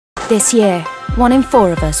This year, 1 in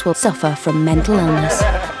 4 of us will suffer from mental illness.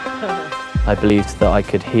 I believed that I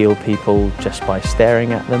could heal people just by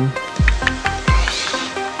staring at them.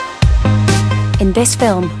 In this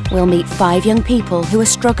film, we'll meet 5 young people who are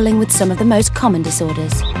struggling with some of the most common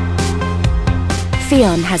disorders.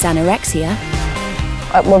 Fionn has anorexia.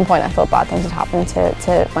 At one point I thought bad things would happen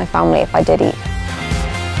to my family if I did eat.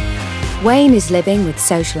 Wayne is living with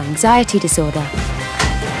social anxiety disorder.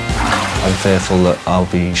 I'm fearful that I'll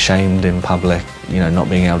be shamed in public, not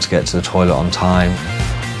being able to get to the toilet on time.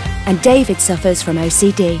 And David suffers from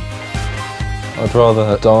OCD. I'd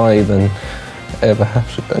rather die than ever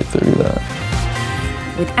have to go through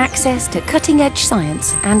that. With access to cutting-edge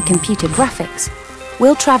science and computer graphics,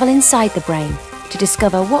 we'll travel inside the brain to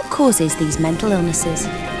discover what causes these mental illnesses.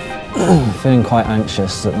 Feeling quite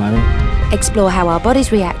anxious at the moment. Explore how our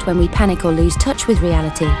bodies react when we panic or lose touch with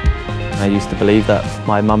reality. I used to believe that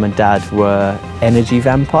my mum and dad were energy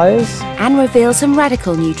vampires. And reveal some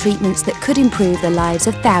radical new treatments that could improve the lives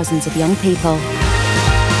of thousands of young people.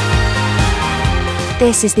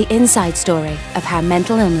 This is the inside story of how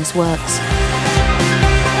mental illness works.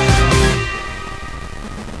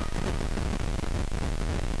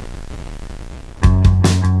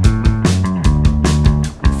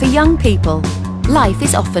 For young people, life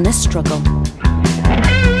is often a struggle.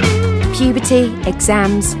 Puberty,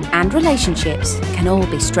 exams, and relationships can all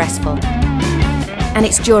be stressful. And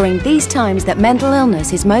it's during these times that mental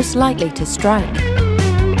illness is most likely to strike.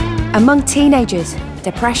 Among teenagers,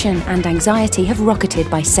 depression and anxiety have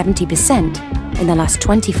rocketed by 70% in the last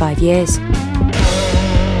 25 years.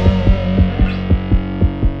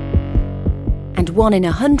 And 1 in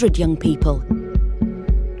 100 young people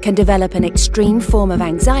can develop an extreme form of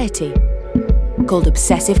anxiety called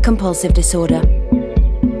obsessive-compulsive disorder.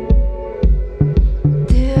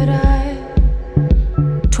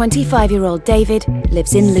 25-year-old David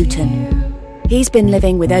lives in Luton. He's been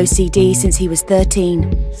living with OCD since he was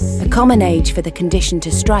 13, a common age for the condition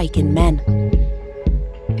to strike in men.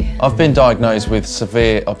 I've been diagnosed with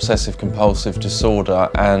severe obsessive-compulsive disorder,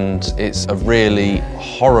 and it's a really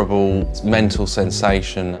horrible mental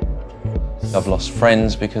sensation. I've lost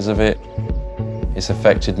friends because of it. It's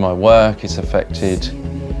affected my work, it's affected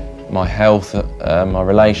my health, my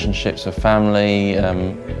relationships with family,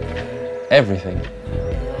 everything.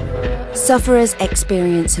 Sufferers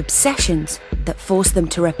experience obsessions that force them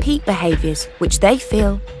to repeat behaviours which they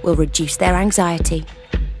feel will reduce their anxiety.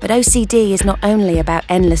 But OCD is not only about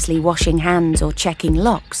endlessly washing hands or checking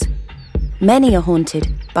locks. Many are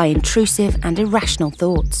haunted by intrusive and irrational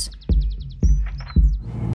thoughts.